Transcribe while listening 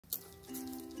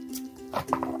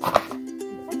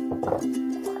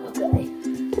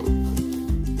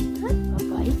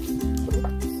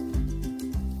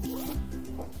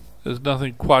There's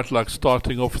nothing quite like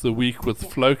starting off the week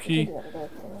with Floki,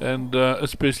 and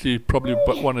especially probably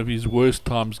one of his worst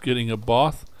times getting a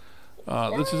bath.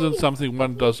 This isn't something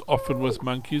one does often with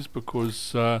monkeys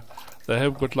because they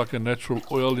have got like a natural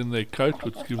oil in their coat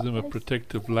which gives them a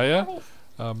protective layer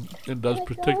and does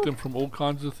protect them from all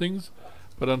kinds of things.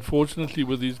 But unfortunately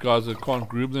with these guys, they can't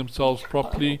groom themselves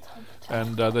properly,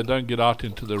 and they don't get out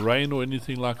into the rain or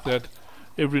anything like that.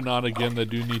 Every now and again they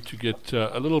do need to get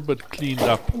a little bit cleaned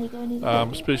up,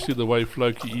 especially the way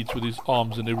Floki eats with his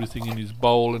arms and everything in his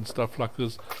bowl and stuff like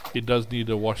this. He does need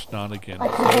a wash now and again.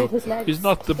 So he's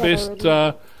not the best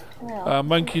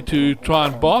monkey to try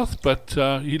and bath, but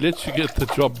he lets you get the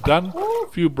job done. A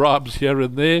few bribes here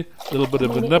and there, a little bit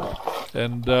of a nip,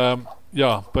 and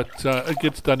yeah, but it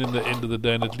gets done in the end of the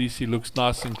day, and at least he looks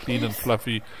nice and clean and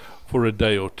fluffy for a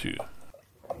day or two.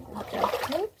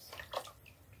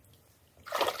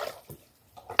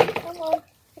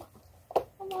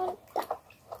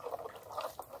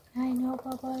 I know,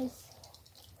 Bubbles.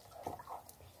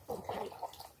 Okay.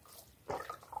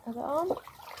 Have it on?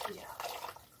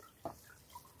 Yeah.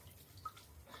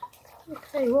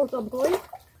 Okay, well done, boy.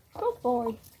 Good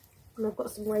boy. And I've got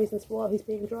some raisins while he's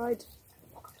being dried.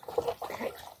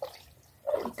 Okay.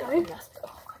 There we go.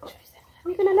 Are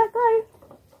you going to let go?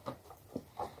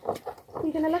 Are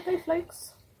you going to let go,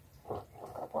 Flokes?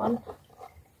 One.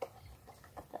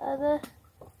 The other.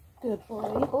 Good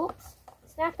boy. Oops.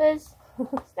 Snappers.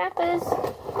 Snappers.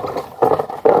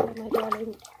 Oh, my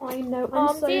darling. I know.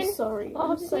 I'm so sorry.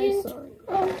 I'm so sorry.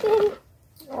 Arms in.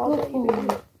 Oh, baby. Do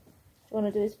you want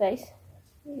to do his face?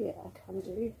 Yeah, I can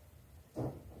do.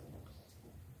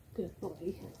 Good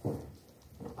boy.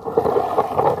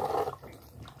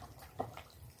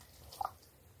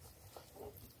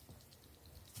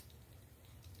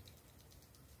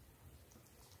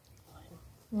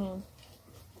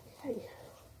 Okay.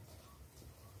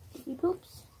 Pee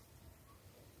poops.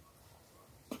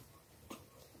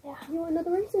 Yeah, you want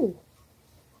another raisin?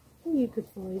 You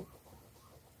good boy.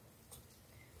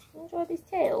 Enjoy his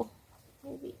tail.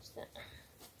 Let me reach that.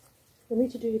 What do you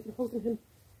need to do if you're holding him?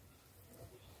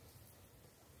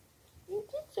 You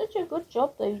did such a good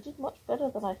job though. You did much better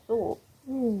than I thought.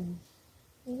 You're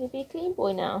going to be a clean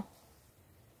boy now.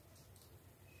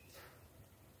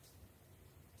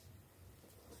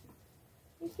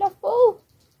 You fluff ball.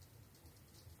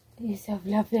 You're so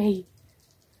fluffy.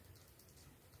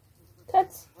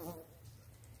 Cuts.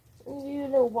 And you a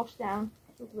little wash down.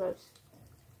 So gross.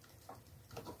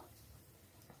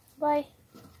 Bye.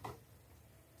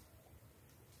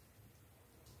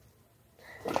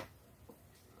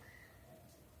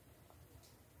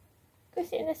 Go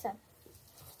sit in the sun.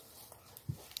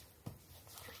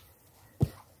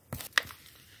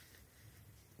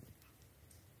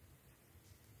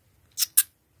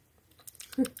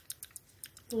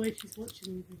 The way she's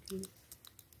watching you, Vicky.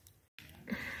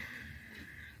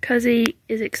 Cuzzy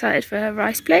is excited for her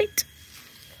rice plate.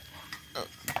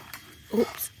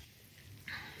 Oops.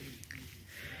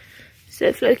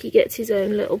 So Floki gets his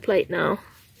own little plate now,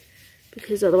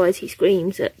 because otherwise he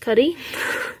screams at Cuddy,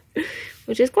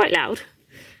 which is quite loud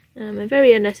and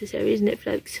very unnecessary, isn't it,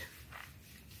 Flokes?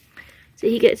 So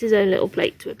he gets his own little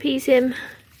plate to appease him,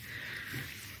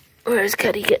 whereas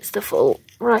Cuddy gets the full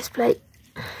rice plate.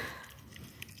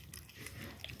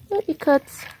 Look, your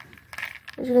Cuds.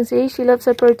 As you can see, she loves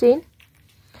her protein,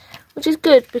 which is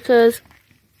good because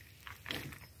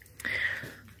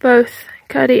both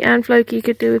Cuddy and Floki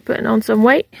could do with putting on some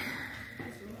weight.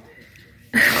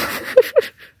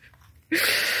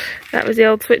 That was the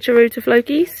old switcheroo to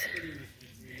Floki's,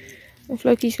 and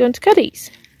Floki's gone to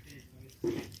Cuddy's.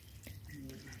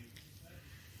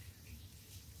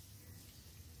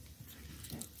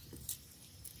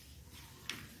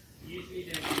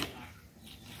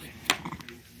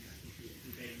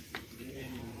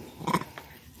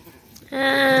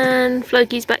 And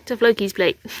Floki's back to Floki's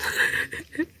plate.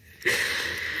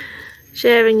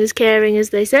 Sharing is caring,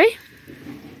 as they say.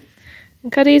 And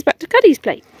Cuddy is back to Cuddy's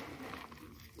plate.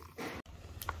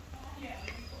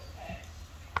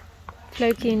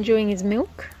 Floki enjoying his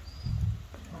milk.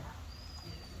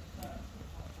 I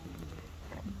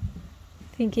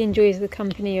think he enjoys the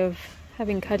company of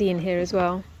having Cuddy in here as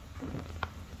well.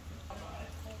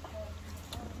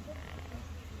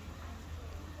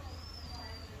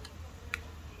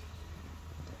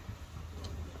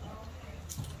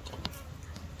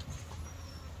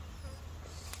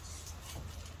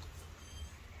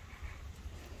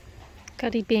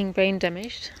 Cuddy being brain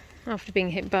damaged after being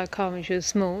hit by a car when she was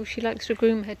small, she likes to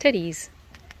groom her teddies.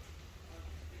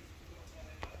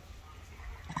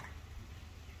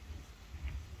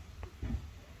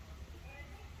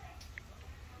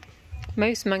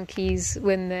 Most monkeys,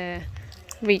 when they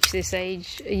reach this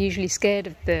age, are usually scared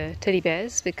of the teddy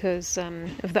bears because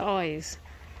of the eyes.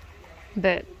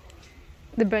 But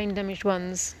the brain damaged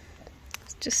ones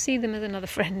just see them as another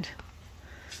friend.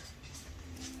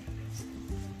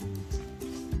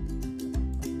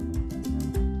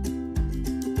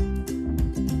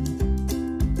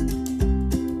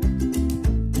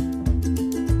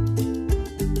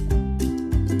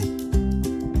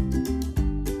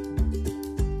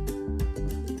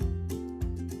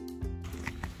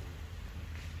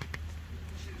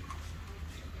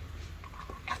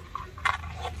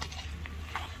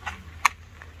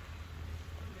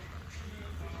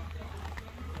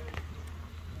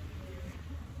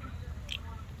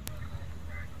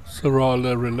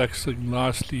 Serala relaxing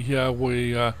nicely here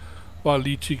while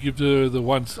Engeltjie gives her the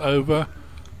once over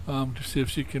to see if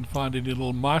she can find any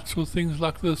little mites or things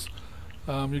like this.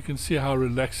 You can see how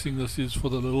relaxing this is for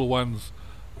the little ones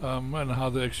and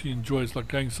how they actually enjoy it. It's like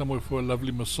going somewhere for a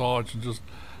lovely massage and just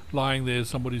lying there,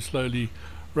 somebody slowly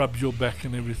rubs your back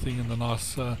and everything in the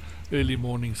nice early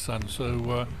morning sun.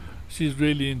 So she's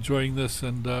really enjoying this,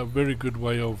 and a very good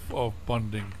way of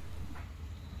bonding.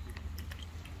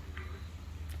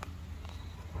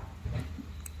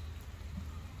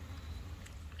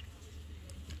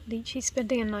 Engeltjie's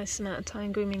spending a nice amount of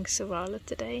time grooming Serala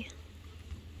today.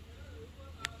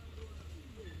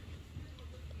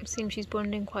 It seems she's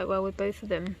bonding quite well with both of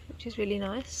them, which is really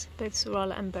nice, both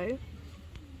Serala and Beau.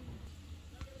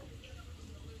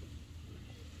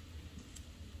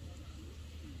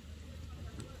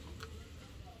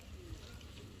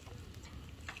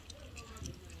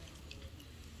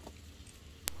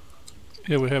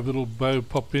 Here we have little Beau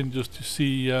pop in just to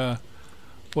see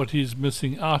what he's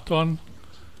missing out on.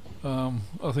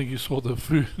 I think he saw the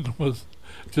food and was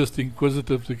just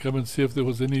inquisitive to come and see if there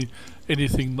was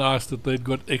anything nice that they'd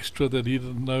got extra that he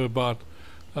didn't know about,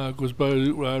 because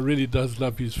Beau really does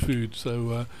love his food,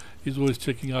 so he's always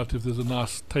checking out if there's a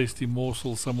nice tasty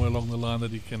morsel somewhere along the line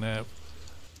that he can have.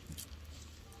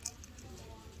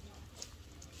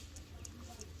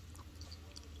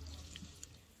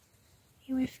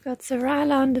 Here we've got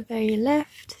Serala on the very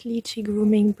left, Engeltjie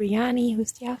grooming Brianni,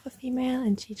 who's the alpha female,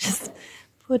 and she just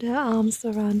put her arms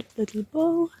around little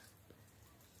Beau,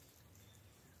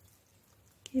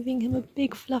 giving him a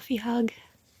big fluffy hug.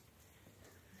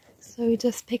 So we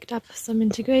just picked up some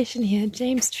integration here at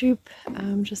James Troop,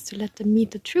 just to let them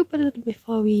meet the troop a little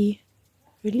before we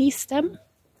release them.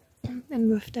 And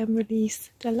with them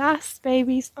release the last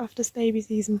babies of this baby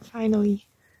season, finally.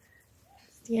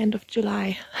 It's the end of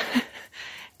July. It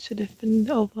should have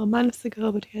been over a month ago,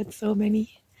 but we had so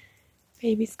many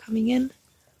babies coming in.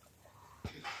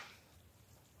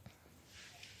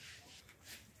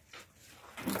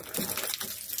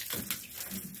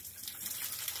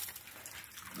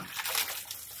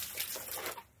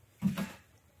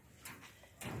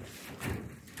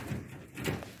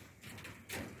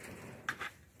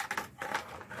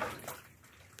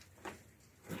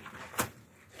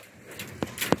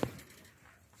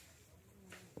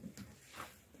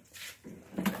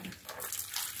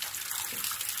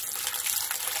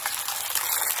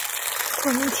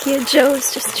 And here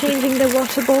Joe's just changing the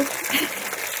water bowl.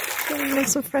 Giving them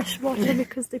some fresh water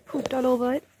because they pooped all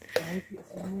over it.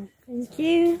 Thank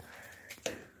you.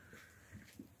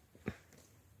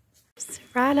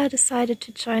 Serala decided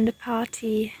to join the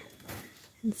party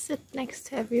and sit next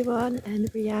to everyone,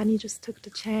 and Brianni just took the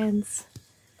chance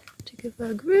to give her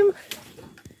a groom.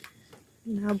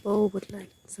 Now Beau would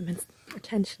like some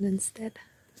attention instead.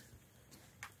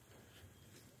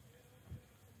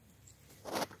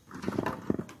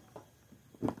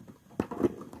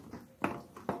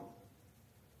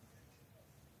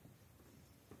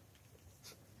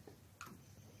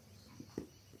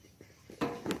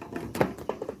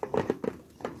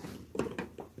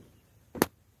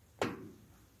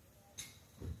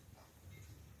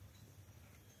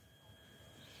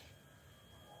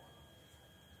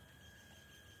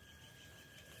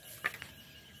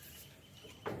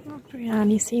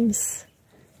 Brianni seems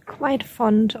quite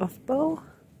fond of Beau.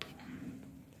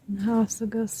 And also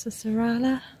goes to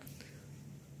Serala.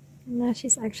 Now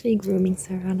she's actually grooming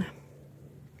Serala.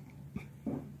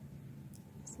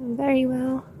 So very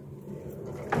well.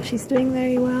 She's doing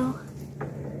very well.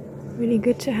 Really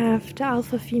good to have the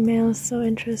alpha females so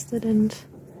interested and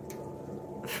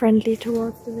friendly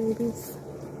towards the babies.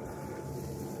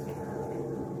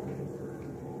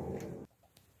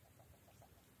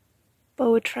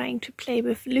 Beau trying to play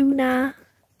with Luna,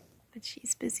 but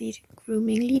she's busy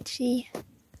grooming Engeltjie.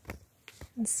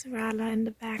 And Serala in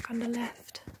the back on the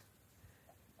left,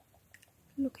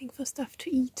 looking for stuff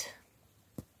to eat.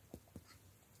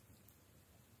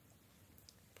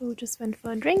 Beau just went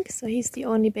for a drink, so he's the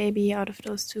only baby out of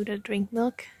those two that drink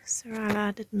milk.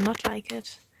 Serala did not like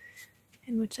it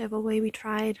in whichever way we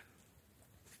tried.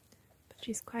 But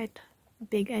she's quite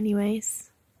big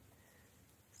anyways,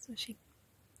 so she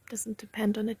doesn't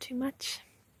depend on it too much.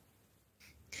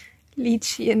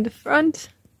 Engeltjie in the front,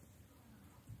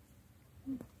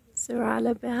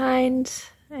 Serala behind,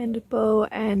 and Beau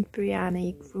and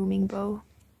Brianna grooming Beau.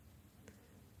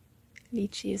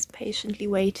 Engeltjie is patiently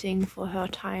waiting for her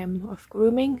time of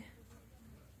grooming.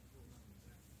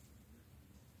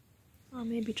 Or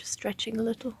maybe just stretching a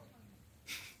little.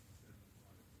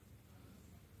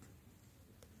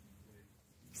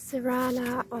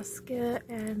 Serala, Oscar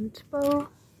and Beau.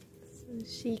 So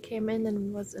she came in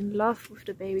and was in love with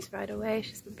the babies right away.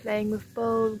 She's been playing with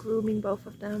Beau, grooming both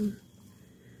of them.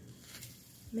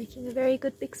 Making a very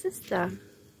good big sister.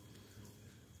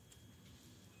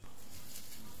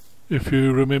 If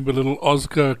you remember, little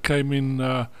Oscar came in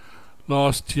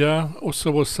last year,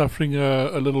 also was suffering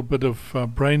a little bit of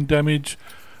brain damage,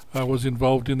 was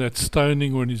involved in that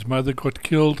stoning when his mother got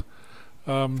killed.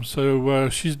 So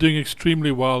she's doing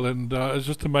extremely well, and it's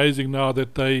just amazing now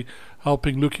that they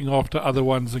helping looking after other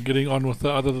ones and getting on with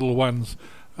the other little ones,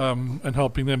 and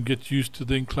helping them get used to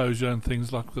the enclosure and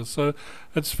things like this. So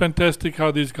it's fantastic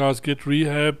how these guys get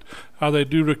rehabbed, how they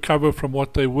do recover from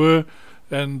what they were,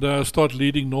 and start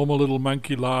leading normal little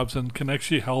monkey lives and can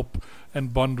actually help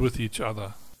and bond with each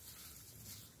other.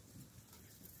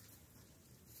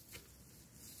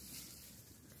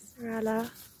 Serala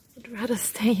would rather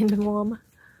stay in the warm.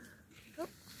 Oh.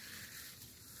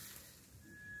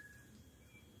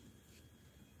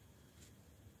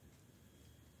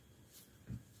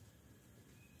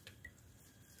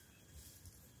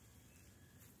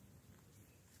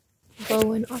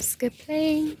 Beau and Oscar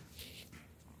playing.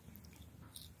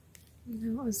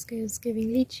 Now Oscar is giving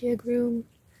Engeltjie a groom,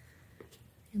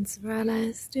 and Serala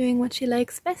is doing what she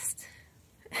likes best,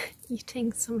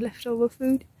 eating some leftover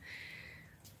food.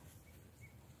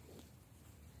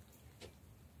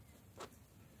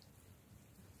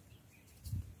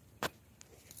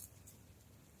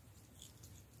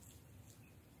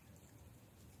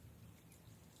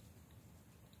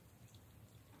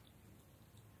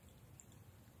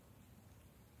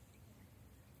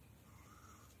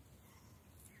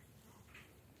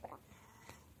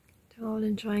 They're all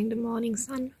enjoying the morning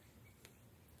sun.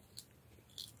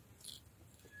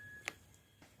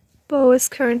 Beau is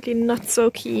currently not so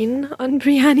keen on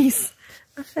Brianna's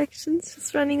affections,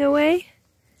 just running away.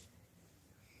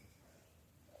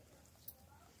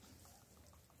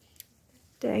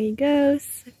 There he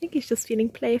goes. I think he's just feeling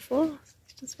playful.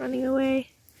 He's just running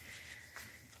away.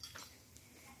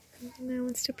 And now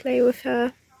wants to play with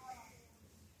her.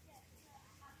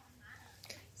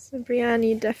 So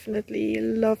Brianna definitely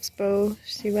loves Beau.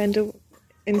 She went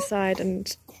inside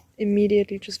and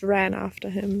immediately just ran after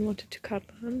him, wanted to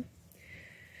cuddle him.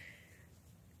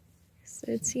 So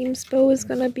it seems Beau is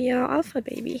gonna be our alpha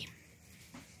baby.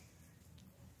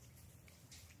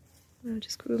 Now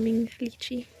just grooming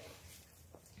Engeltjie.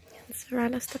 And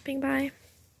Serala stopping by.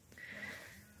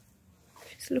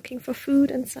 She's looking for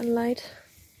food and sunlight.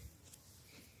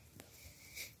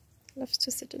 Loves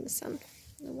to sit in the sun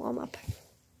and warm up.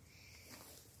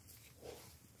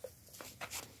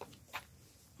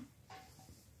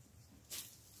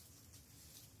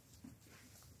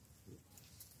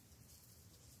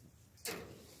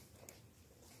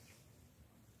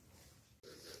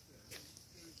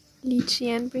 Engeltjie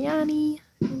and Brianna,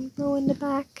 and Beau in the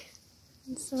back,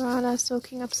 and Serala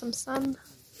soaking up some sun.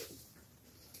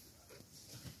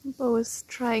 Beau is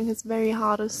trying his very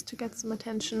hardest to get some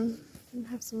attention and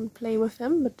have someone play with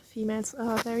him, but the females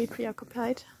are very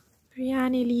preoccupied.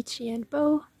 Brianna, Engeltjie and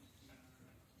Beau.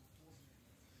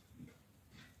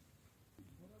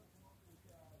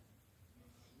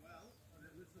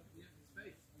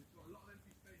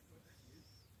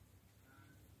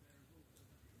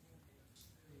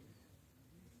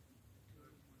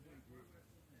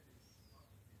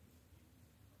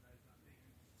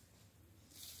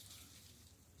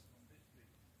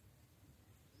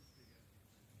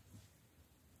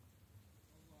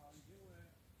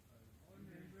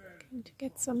 Going to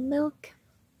get some milk.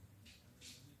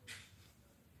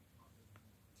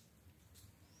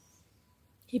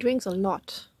 He drinks a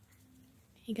lot.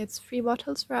 He gets 3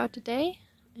 bottles throughout the day,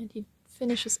 and he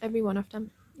finishes every one of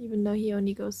them, even though he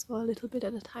only goes for a little bit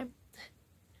at a time.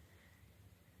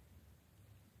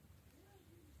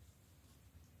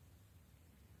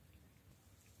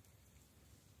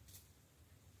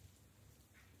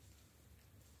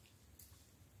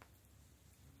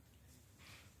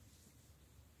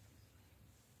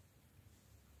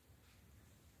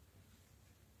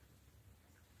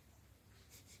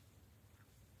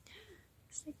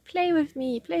 It's like, play with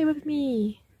me, play with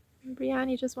me. And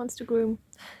Brianni just wants to groom.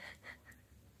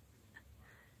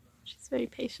 She's very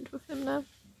patient with him now.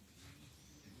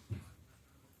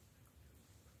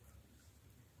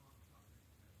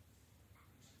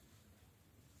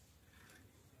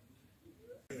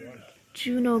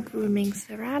 Juno grooming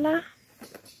Serala.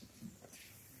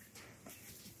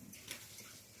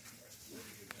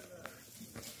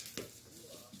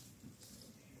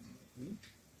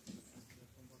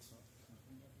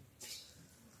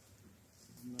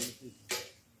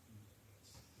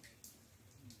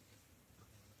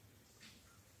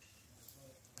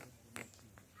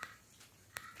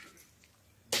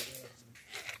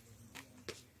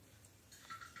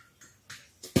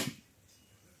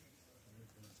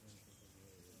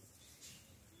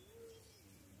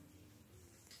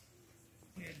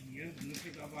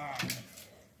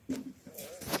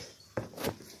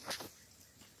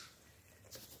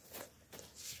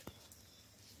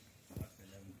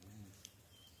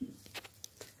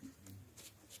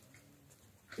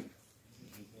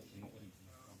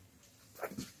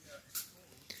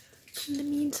 In the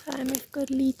meantime, I've got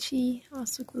Engeltjie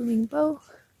also grooming Beau.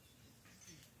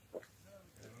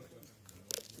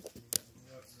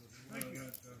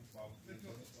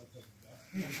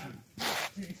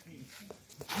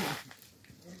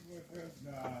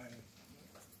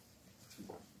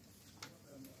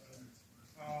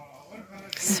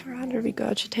 Serala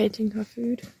regurgitating her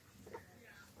food.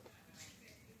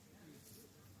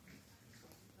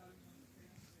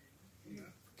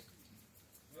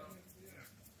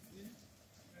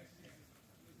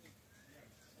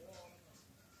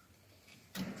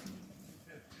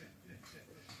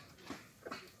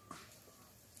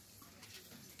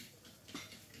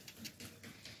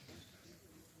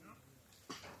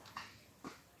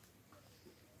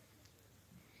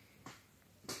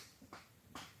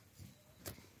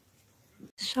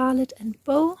 Charlotte and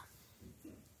Beau.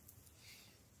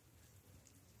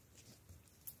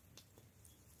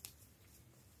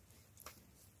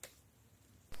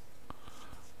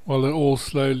 Well, they're all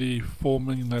slowly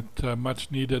forming that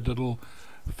much needed little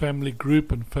family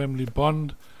group and family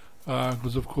bond,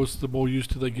 because of course the more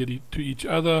used to they get to each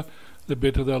other, the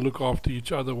better they'll look after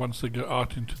each other once they go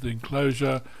out into the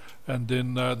enclosure, and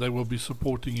then they will be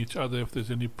supporting each other if there's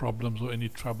any problems or any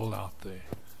trouble out there.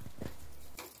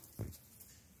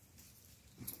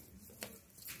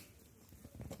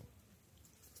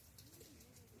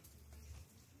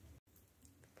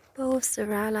 Beau,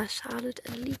 Serala, Charlotte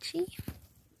and Engeltjie.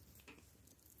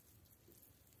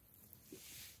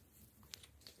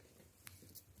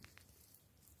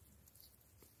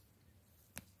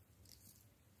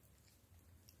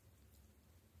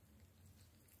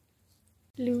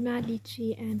 Luna,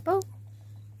 Engeltjie and Beau.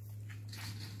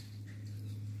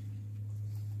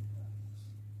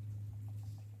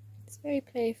 It's very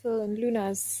playful and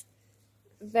Luna's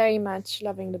very much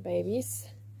loving the babies.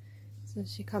 So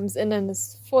she comes in and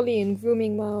is fully in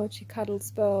grooming mode. She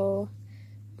cuddles Beau,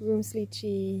 grooms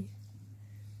Engeltjie.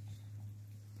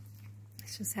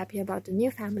 She's happy about the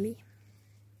new family.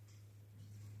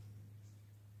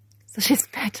 So she's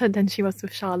better than she was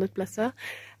with Charlotte, bless her.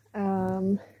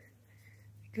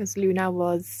 Because Luna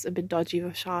was a bit dodgy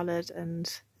with Charlotte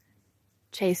and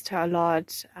chased her a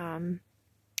lot.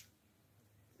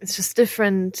 It's just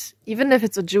different. Even if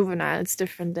it's a juvenile, it's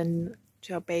different than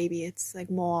to a baby. It's like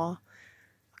more,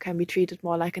 can be treated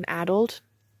more like an adult,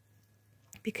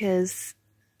 because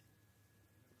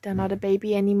they're not a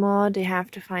baby anymore. They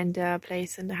have to find their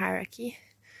place in the hierarchy.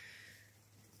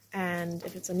 And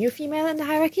if it's a new female in the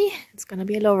hierarchy, it's gonna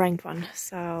be a low-ranked one.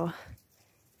 So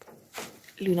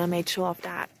Luna made sure of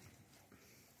that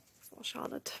for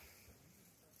Charlotte.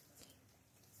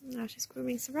 Now she's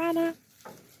grooming Serala.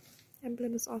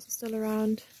 Emblem is also still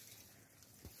around.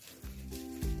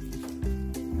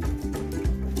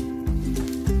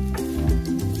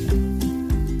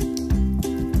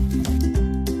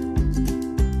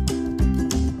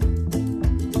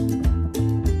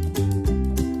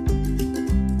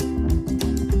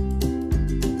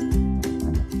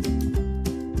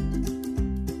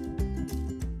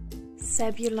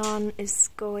 Zebulon is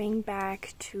going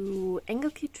back to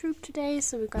Engeltjie troop today,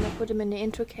 so we're gonna put him in the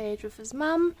intro cage with his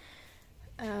mum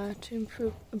to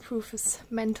improve his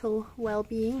mental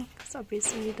well-being, because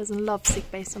obviously he doesn't love sick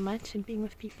bay so much and being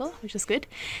with people, which is good.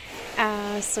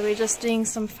 So we're just doing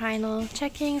some final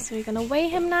checking, so we're gonna weigh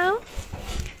him now.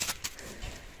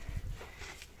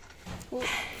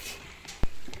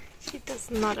 He does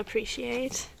not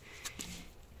appreciate.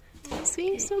 It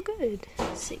seems so good.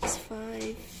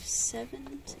 6'5",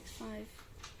 7, 6'5".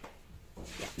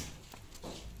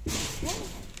 Yeah.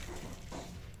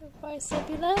 for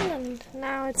Zebulon, and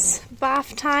now it's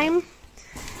bath time.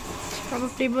 She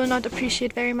probably will not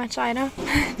appreciate very much either.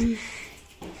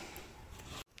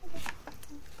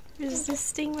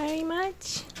 Resisting very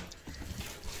much.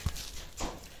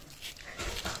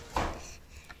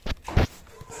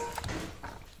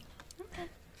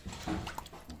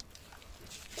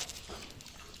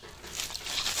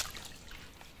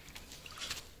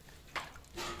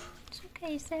 It's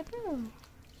okay, Zebu.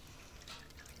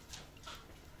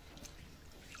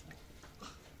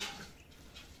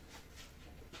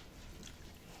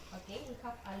 Okay, we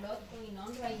have a lot going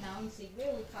on right now in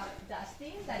Zebulon. We have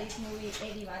Dustin that is moving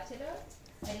Eddie Bachelor,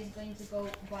 that is going to go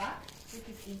back to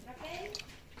his intracane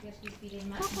because he's feeling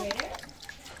much better.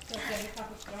 So here we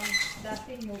have a strong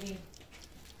Dustin moving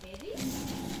Eddie.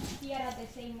 Here at the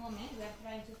same moment we are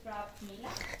trying to trap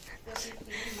Mila because she's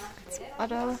feeling much better.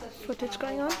 Other footage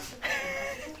going on.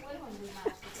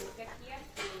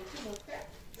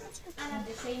 And at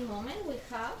the same moment we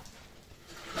have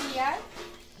here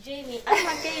Jamie and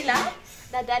Michaela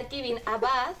that are giving a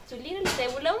bath to little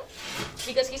Zebulon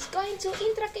because he's going to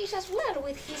intracage as well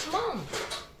with his mom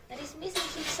that is missing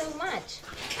him so much.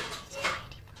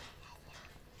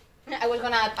 I was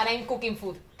gonna add, and I'm cooking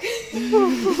food.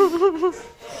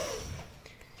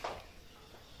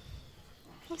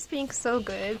 He's being so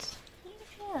good.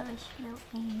 Yes, little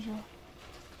angel.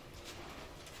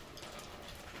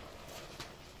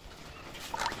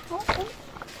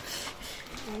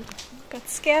 Got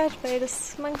scared by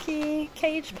this monkey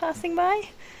cage passing by.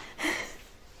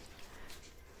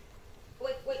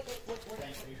 Wait.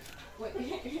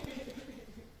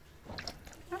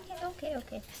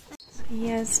 Okay. So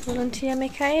here's volunteer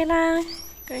Michaela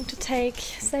going to take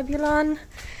Zebulon.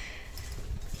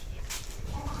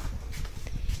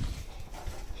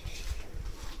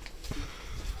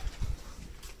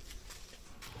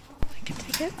 I can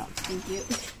take it. Oh, thank you.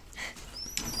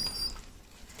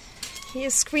 He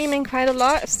is screaming quite a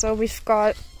lot, so we've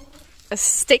got a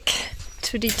stick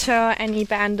to deter any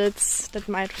bandits that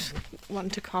might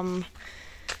want to come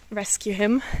rescue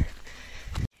him.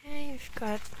 Okay, we've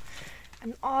got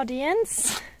an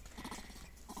audience.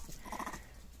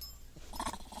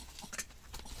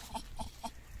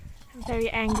 Very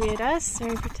angry at us,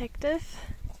 very protective.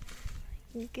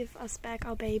 Give us back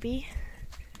our baby.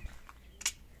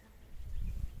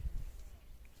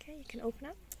 Okay, you can open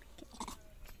up.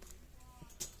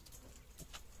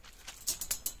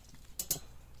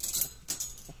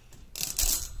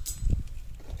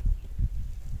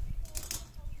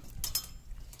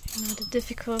 Now the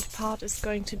difficult part is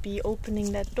going to be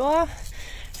opening that door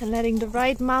and letting the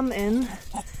right mum in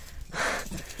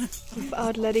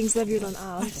without letting Zebulon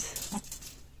out.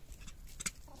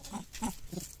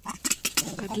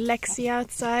 Got Lexi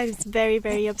outside, who's very,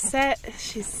 very upset.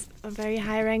 She's a very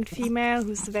high-ranked female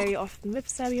who's very often with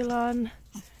Zebulon.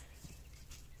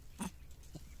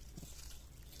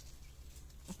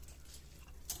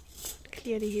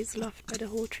 Clearly he's loved by the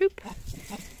whole troop.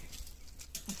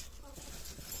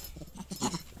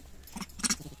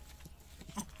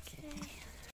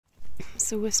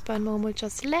 So Whisper and Momo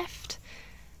just left.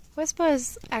 Whisper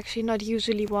is actually not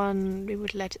usually one we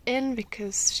would let in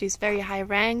because she's very high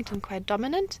ranked and quite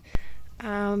dominant.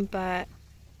 But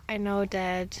I know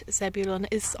that Zebulon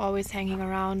is always hanging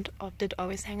around, or did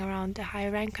always hang around, the high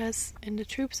rankers in the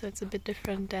troop, so it's a bit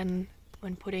different than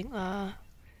when putting a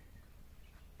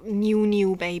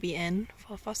new baby in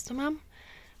for foster mom.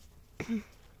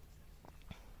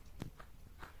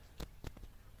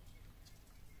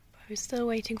 We're still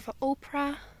waiting for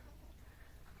Oprah,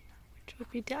 which would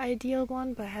be the ideal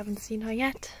one, but I haven't seen her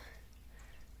yet.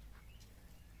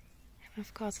 And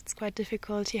of course it's quite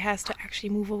difficult. He has to actually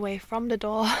move away from the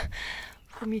door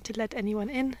for me to let anyone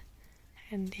in.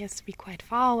 And he has to be quite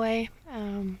far away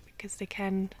because they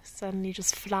can suddenly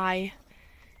just fly,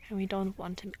 and we don't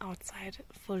want him outside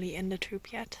fully in the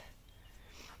troop yet.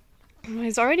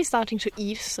 He's already starting to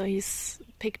eat, so he's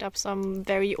picked up some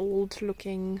very old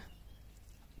looking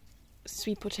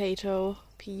sweet potato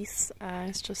piece.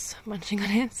 It's just munching on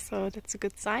it, so that's a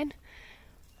good sign,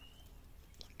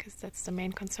 because that's the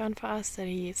main concern for us, that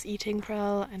he is eating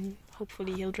well and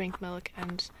hopefully he'll drink milk,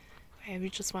 and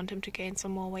we just want him to gain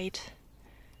some more weight.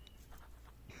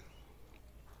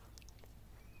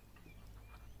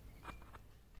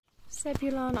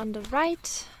 Zebulon on the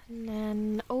right, and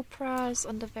then Oprah is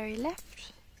on the very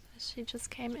left. She just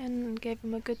came in and gave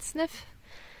him a good sniff.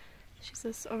 She's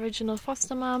his original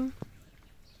foster mom.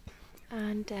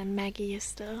 And then Maggie is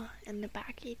still in the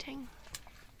back eating.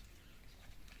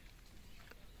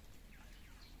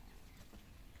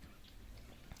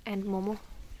 And Momo.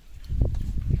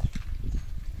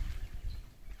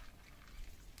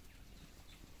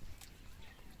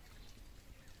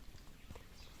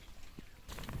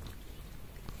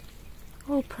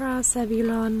 Oprah,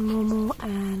 Zebulon, Momo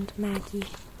and Maggie.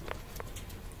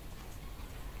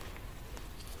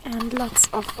 And lots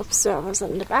of observers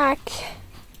in the back.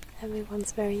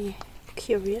 Everyone's very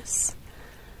curious.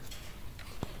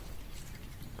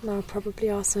 Now probably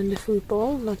also in the food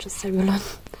bowl, not just Zebulon.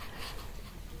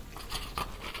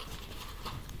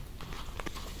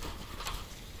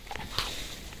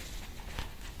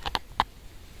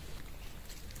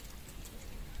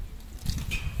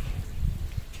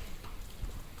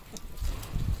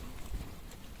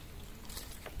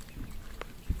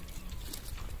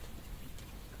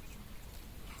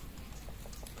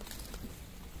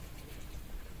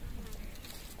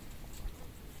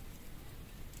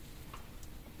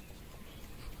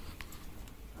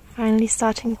 Finally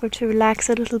starting to relax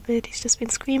a little bit. He's just been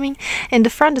screaming. In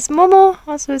the front is Momo,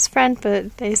 also his friend,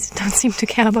 but they don't seem to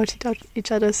care about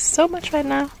each other so much right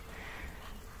now.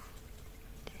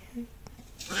 You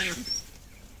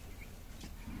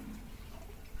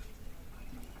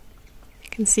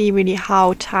can see really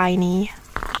how tiny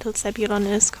little Zebulon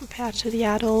is compared to the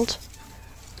adult.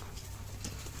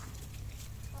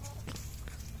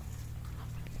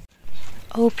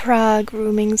 Oprah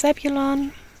grooming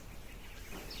Zebulon.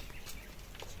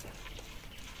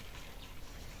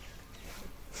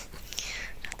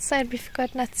 Outside we've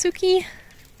got Natsuki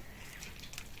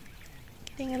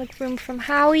getting a little groom from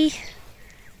Howie.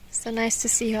 So nice to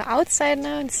see her outside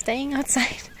now and staying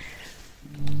outside.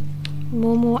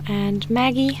 Momo and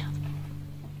Maggie.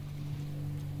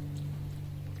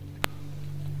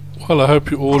 Well, I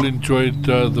hope you all enjoyed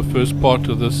the first part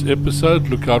of this episode.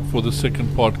 Look out for the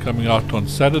second part coming out on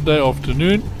Saturday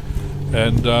afternoon.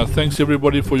 And thanks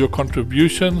everybody for your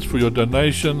contributions, for your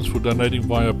donations, for donating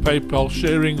via PayPal,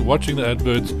 sharing, watching the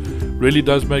adverts. Really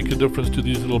does make a difference to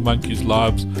these little monkeys'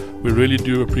 lives. We really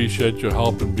do appreciate your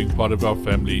help and being part of our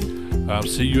family.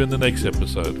 See you in the next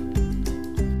episode.